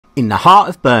In the heart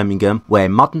of Birmingham, where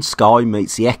modern sky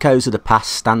meets the echoes of the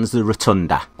past, stands the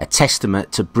Rotunda, a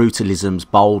testament to brutalism's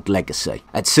bold legacy.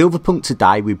 At Silverpunk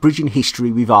today, we're bridging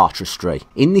history with artistry.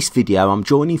 In this video, I'm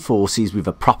joining forces with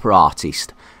a proper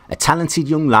artist. A talented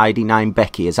young lady named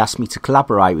Becky has asked me to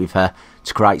collaborate with her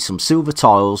to create some silver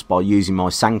tiles by using my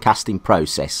sandcasting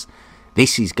process.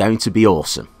 This is going to be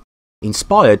awesome.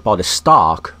 Inspired by the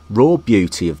stark, raw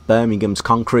beauty of Birmingham's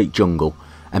concrete jungle,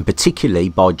 and particularly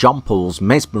by John Poole's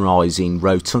mesmerising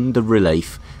Rotunda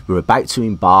relief, we're about to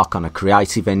embark on a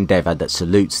creative endeavour that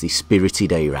salutes this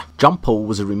spirited era. John Poole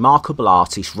was a remarkable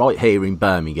artist right here in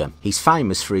Birmingham. He's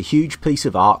famous for a huge piece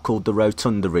of art called the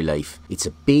Rotunda relief. It's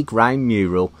a big round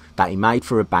mural that he made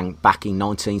for a bank back in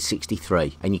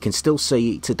 1963, and you can still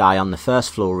see it today on the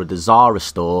first floor of the Zara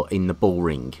store in the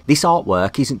Bullring. This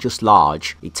artwork isn't just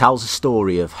large, it tells a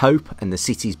story of hope and the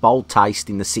city's bold taste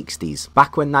in the 60s,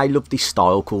 back when they loved this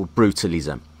style called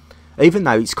brutalism. Even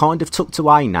though it's kind of tucked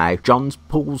away now, John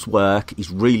Poole's work is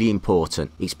really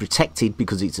important. It's protected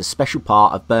because it's a special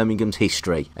part of Birmingham's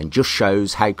history and just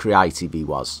shows how creative he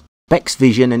was. Beck's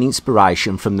vision and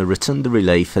inspiration from the Rotunda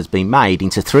relief has been made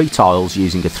into 3 tiles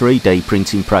using a 3D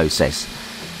printing process.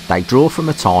 They draw from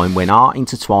a time when art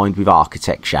intertwined with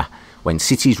architecture, when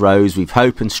cities rose with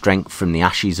hope and strength from the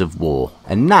ashes of war.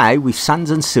 And now, with sand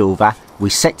and silver, we're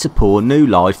set to pour new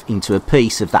life into a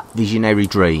piece of that visionary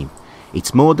dream.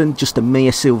 It's more than just a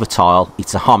mere silver tile,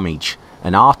 it's a homage,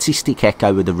 an artistic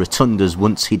echo of the Rotunda's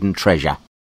once hidden treasure.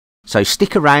 So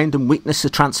stick around and witness the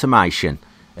transformation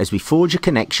as we forge a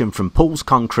connection from Poole's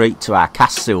concrete to our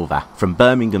cast silver, from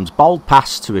Birmingham's bold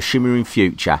past to a shimmering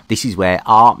future. This is where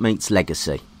art meets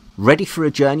legacy. Ready for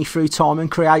a journey through time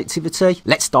and creativity?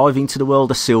 Let's dive into the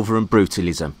world of silver and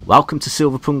brutalism. Welcome to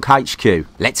Silverpunk HQ.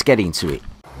 Let's get into it.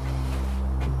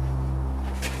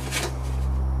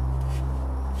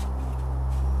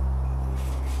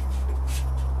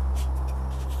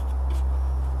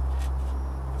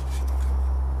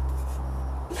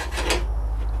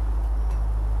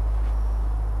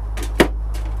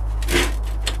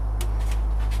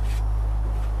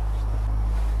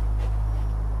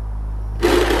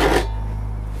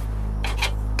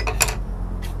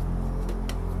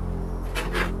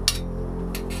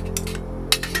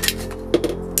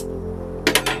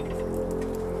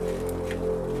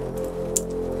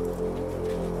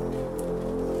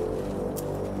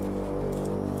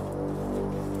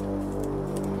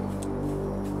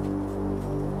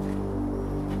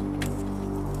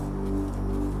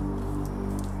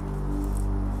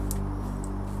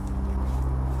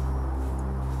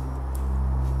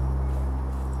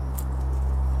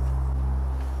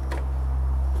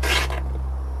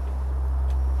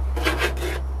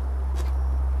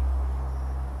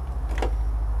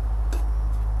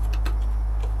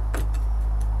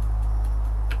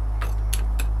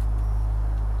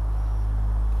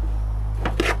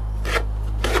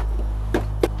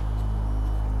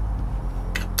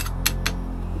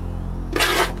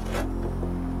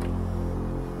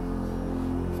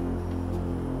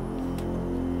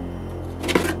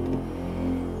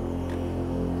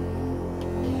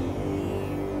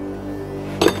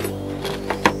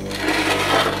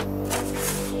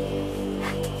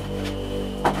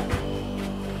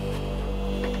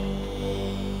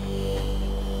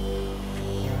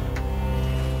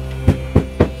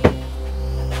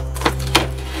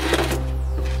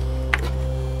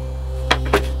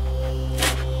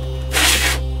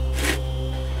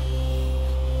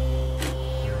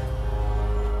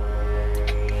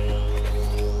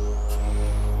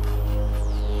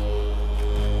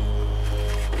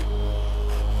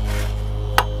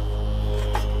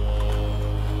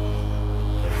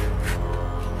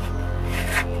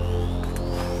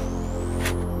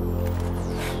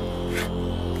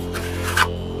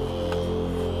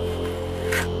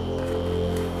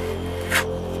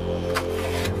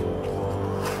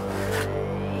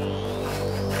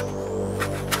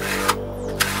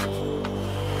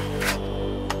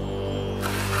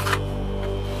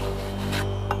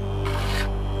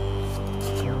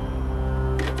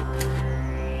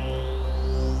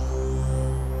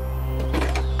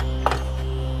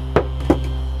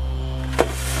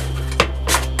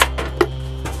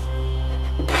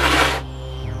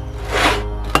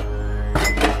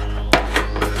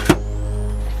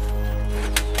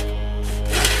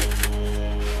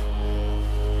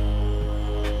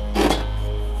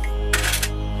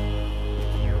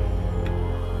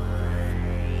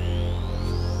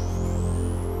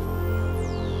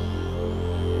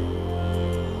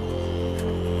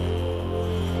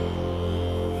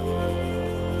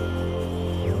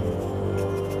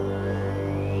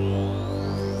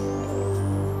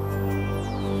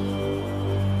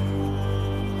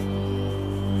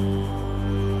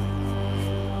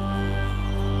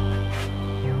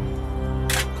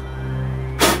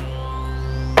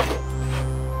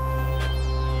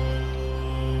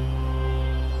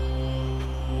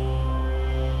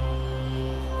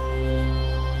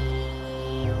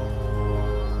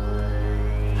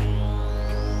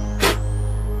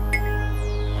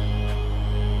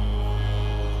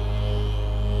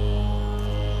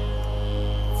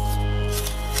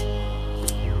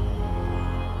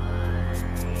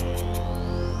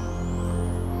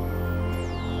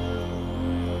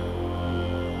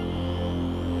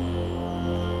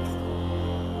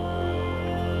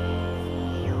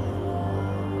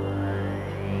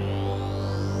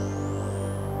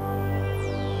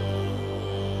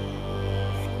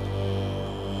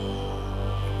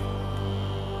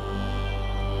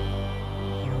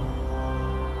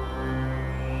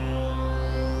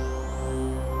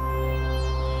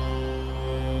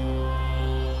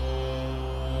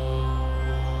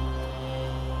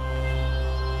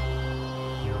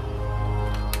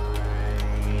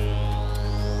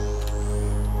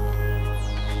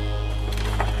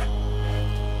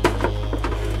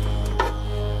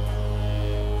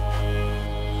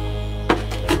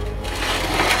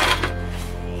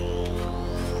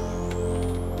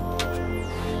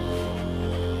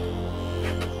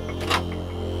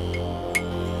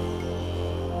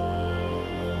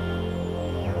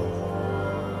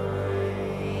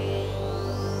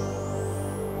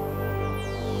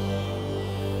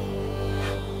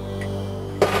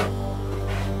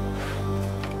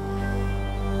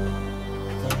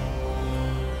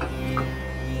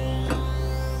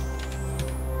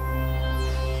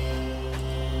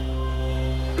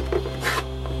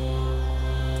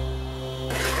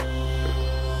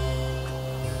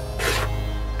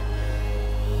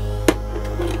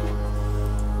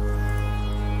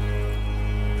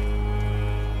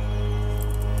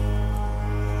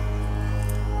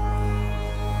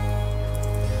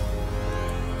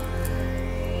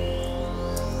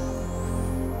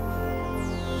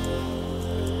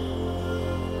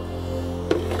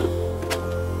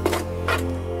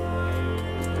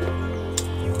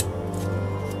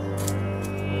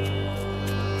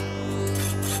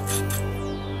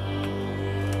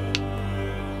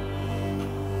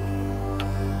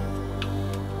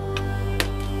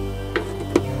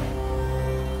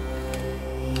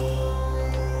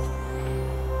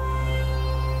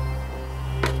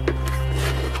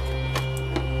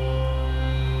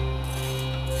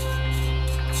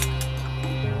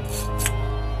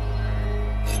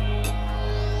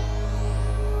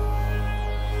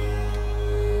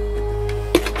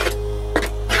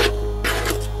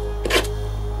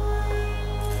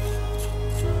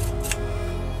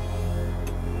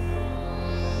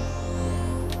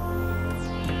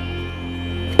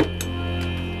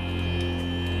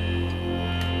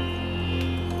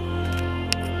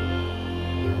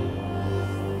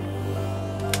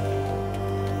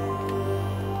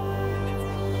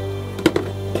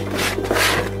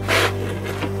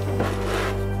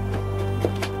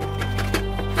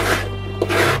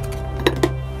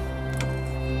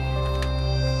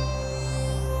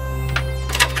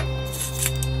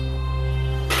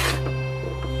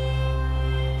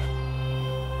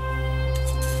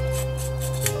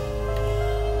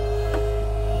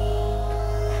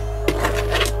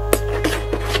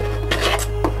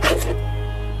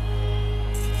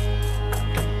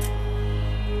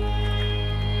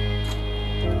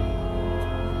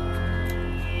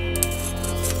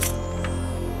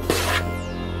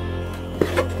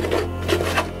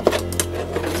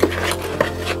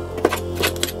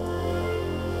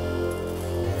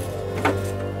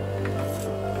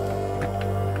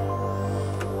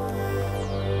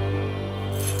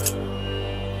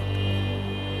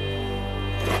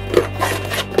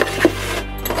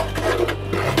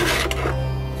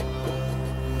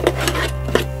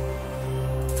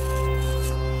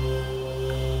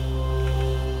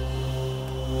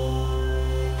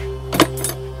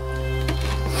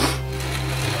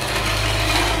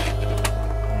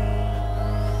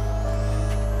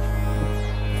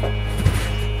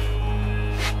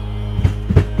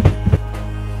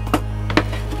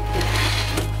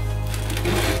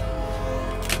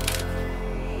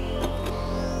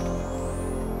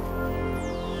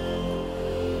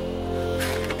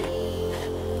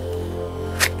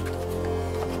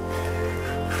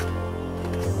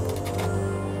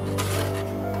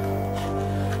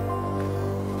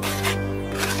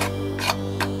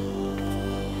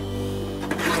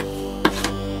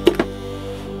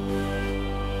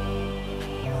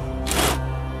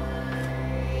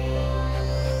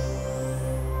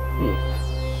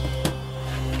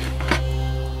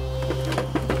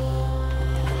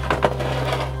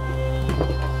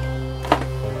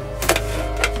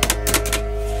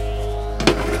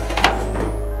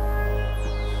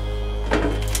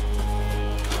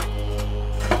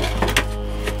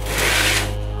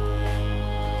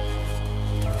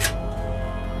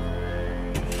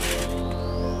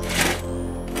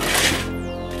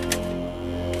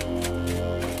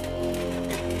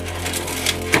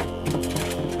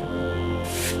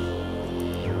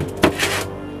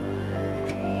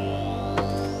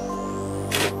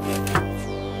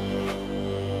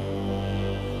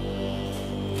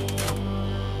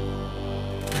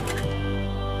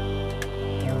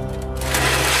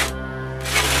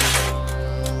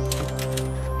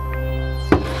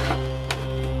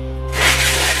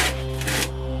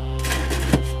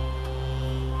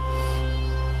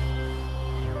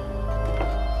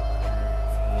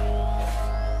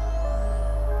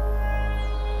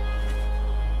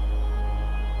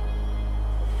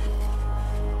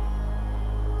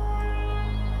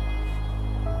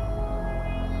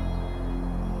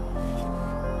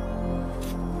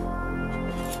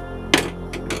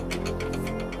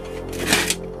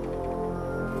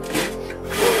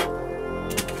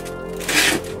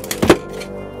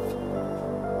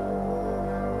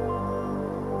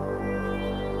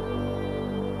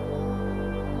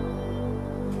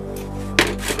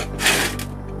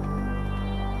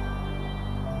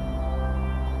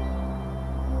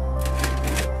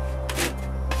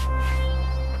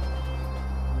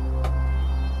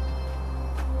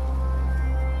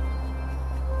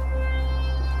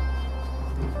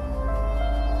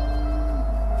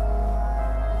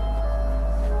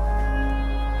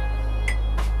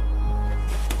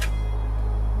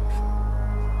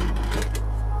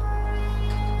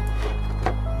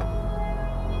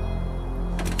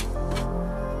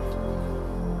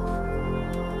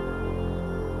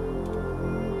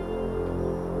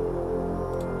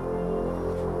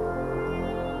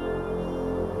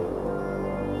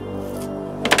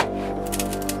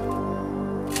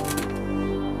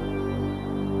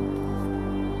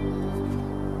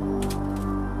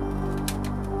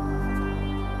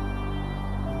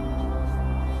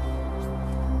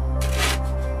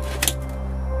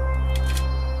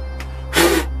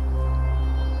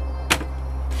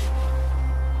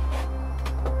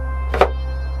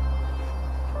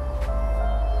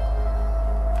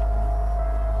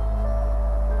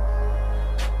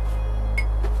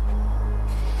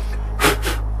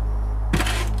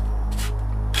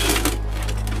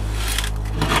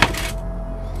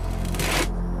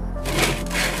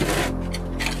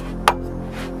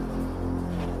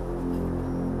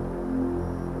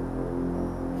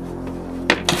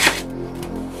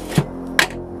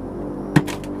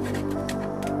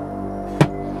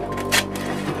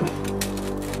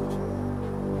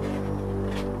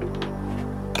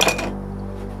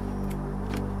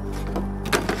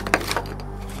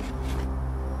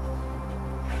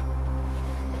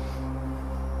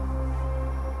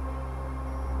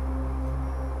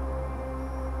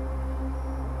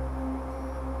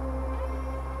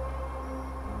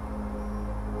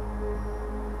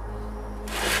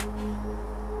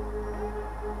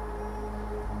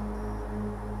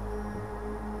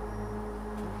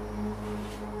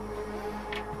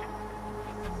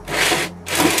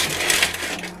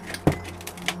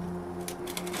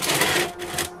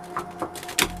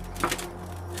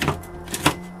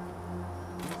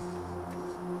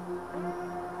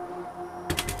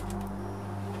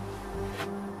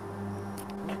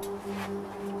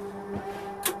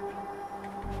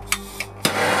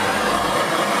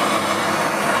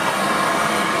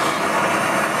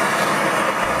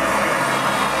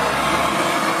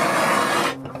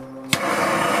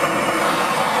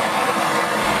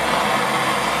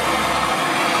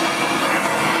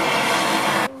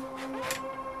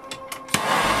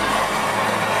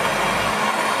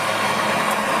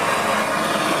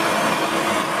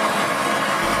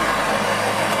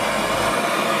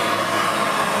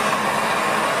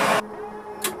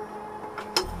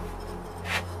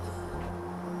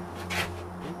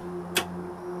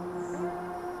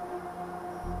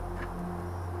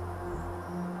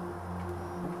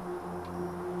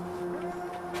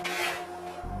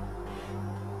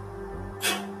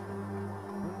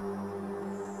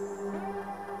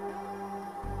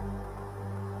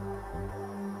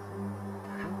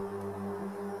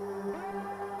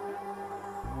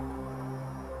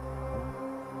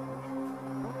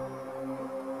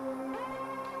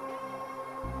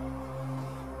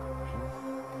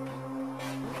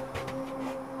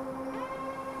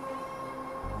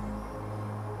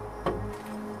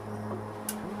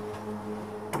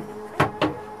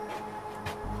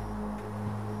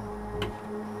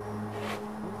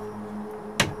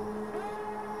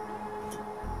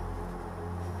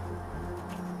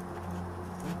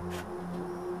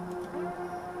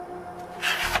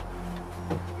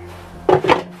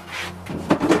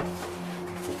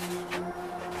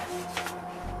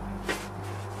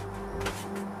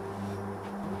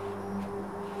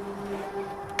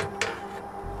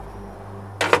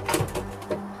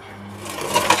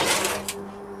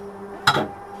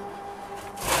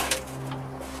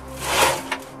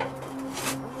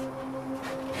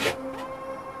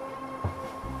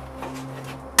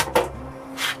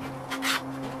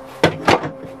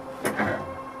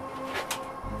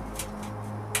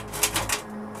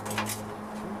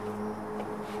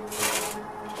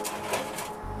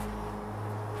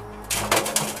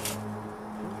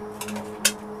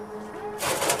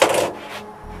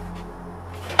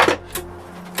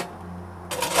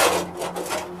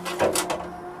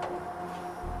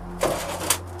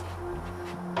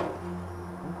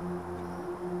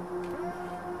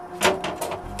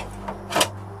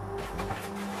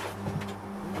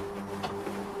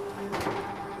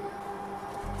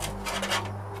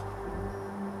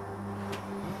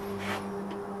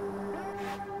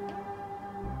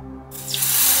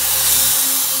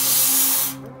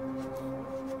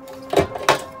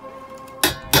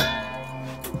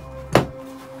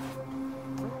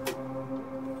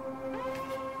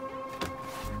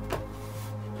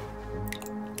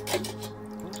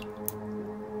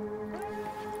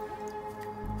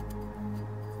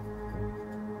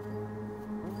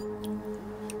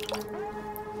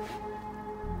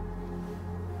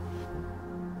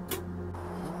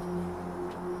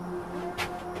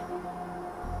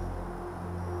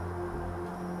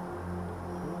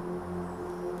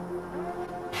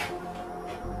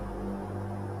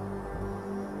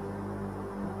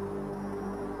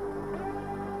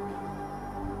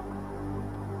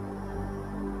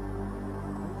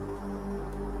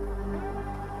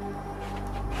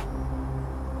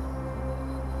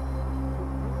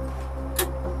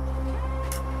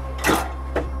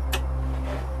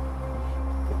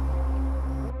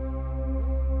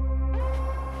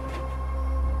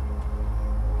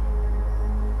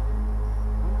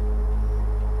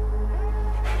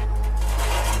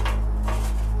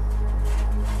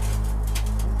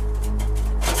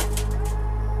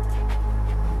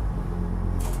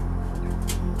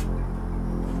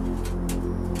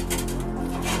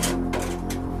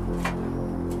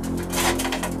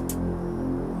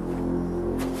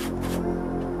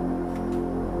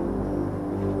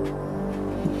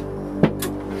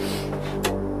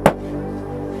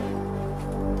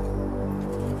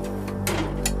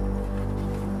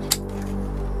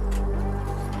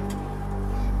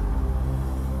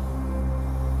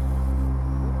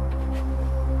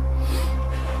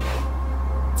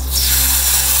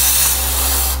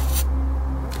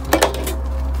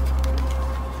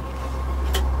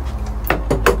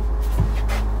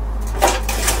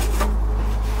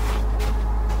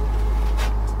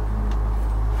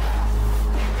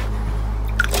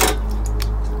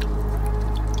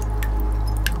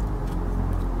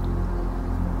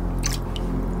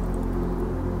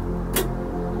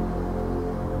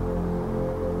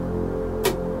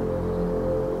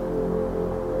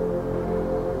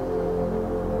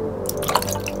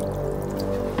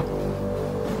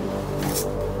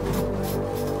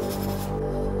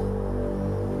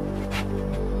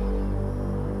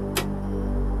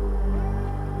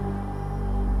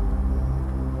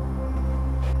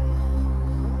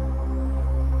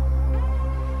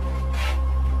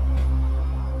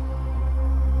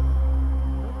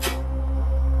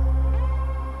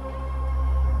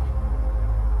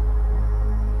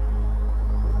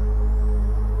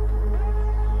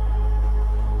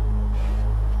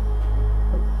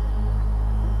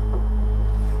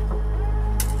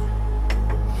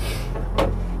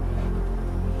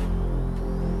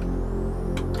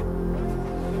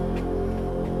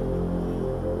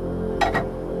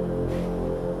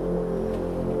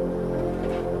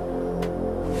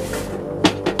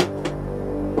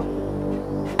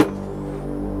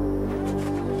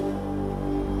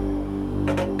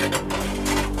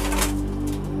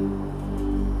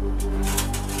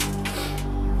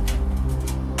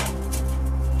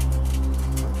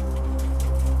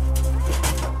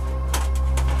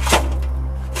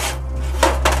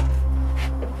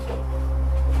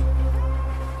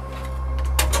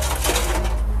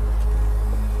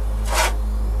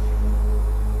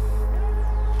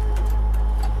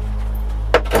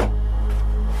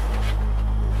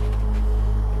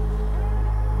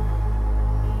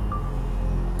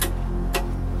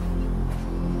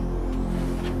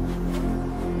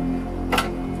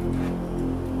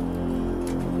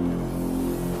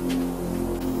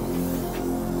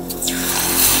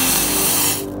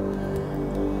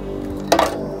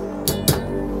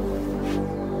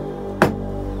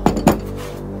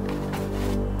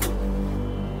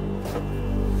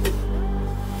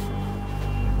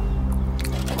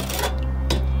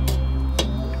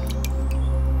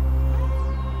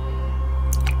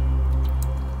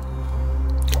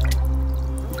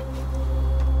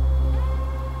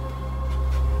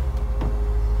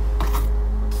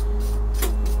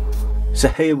 So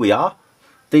here we are.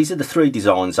 These are the 3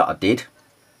 designs that I did.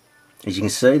 As you can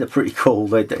see, they're pretty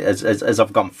cool. As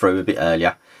I've gone through a bit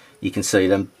earlier, you can see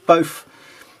them both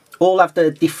all have their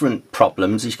different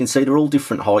problems. As you can see, they're all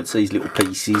different heights, these little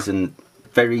pieces, and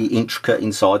very intricate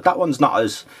inside. That one's not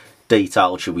as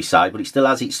detailed, shall we say, but it still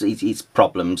has its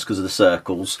problems because of the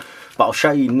circles. But I'll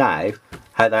show you now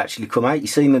how they actually come out.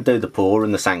 You've seen them do the pour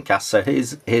and the sandcast, so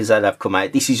here's how they've come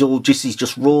out. This is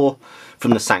just raw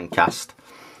from the sandcast.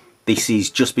 This is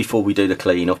just before we do the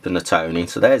clean up and the toning.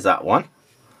 So there's that one.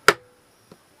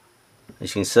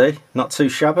 As you can see, not too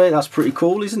shabby. That's pretty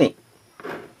cool, isn't it?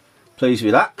 Pleased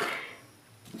with that.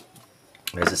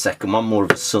 There's the second one, more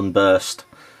of a sunburst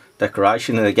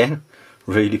decoration, and again,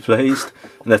 really pleased.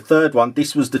 And the third one,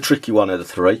 this was the tricky one of the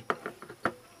 3.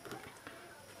 And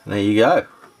there you go.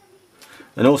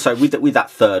 And also with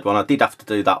that third one, I did have to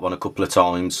do that one a couple of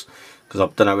times because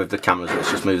I don't know with the cameras.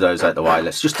 Let's just move those out the way.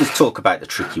 Let's just talk about the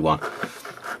tricky one.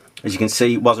 As you can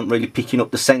see, it wasn't really picking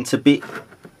up the centre bit.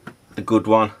 The good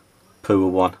one,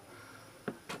 Poole one.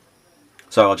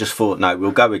 So I just thought, no,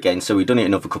 we'll go again. So we've done it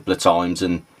another couple of times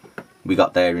and we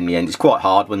got there in the end. It's quite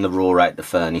hard when the raw out the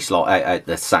furnace, like out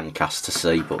the sandcast to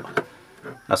see, but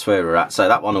that's where we're at. So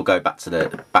that one will go back to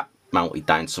the back mounted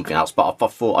down to something else. But I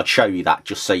thought I'd show you that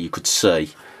just so you could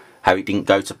see how it didn't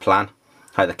go to plan,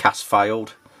 how the cast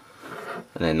failed.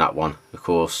 And then that one, of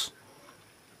course,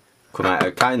 come out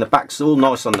okay. And the back's all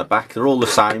nice on the back. They're all the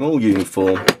same, all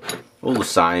uniform, all the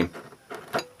same.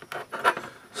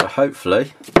 So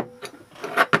hopefully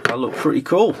that look pretty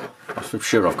cool. I'm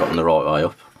sure I've got them the right way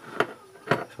up.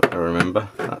 If I remember,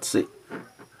 that's it.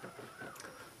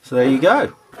 So there you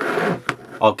go.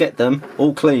 I'll get them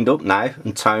all cleaned up now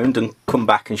and toned and come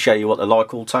back and show you what they're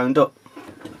like all toned up.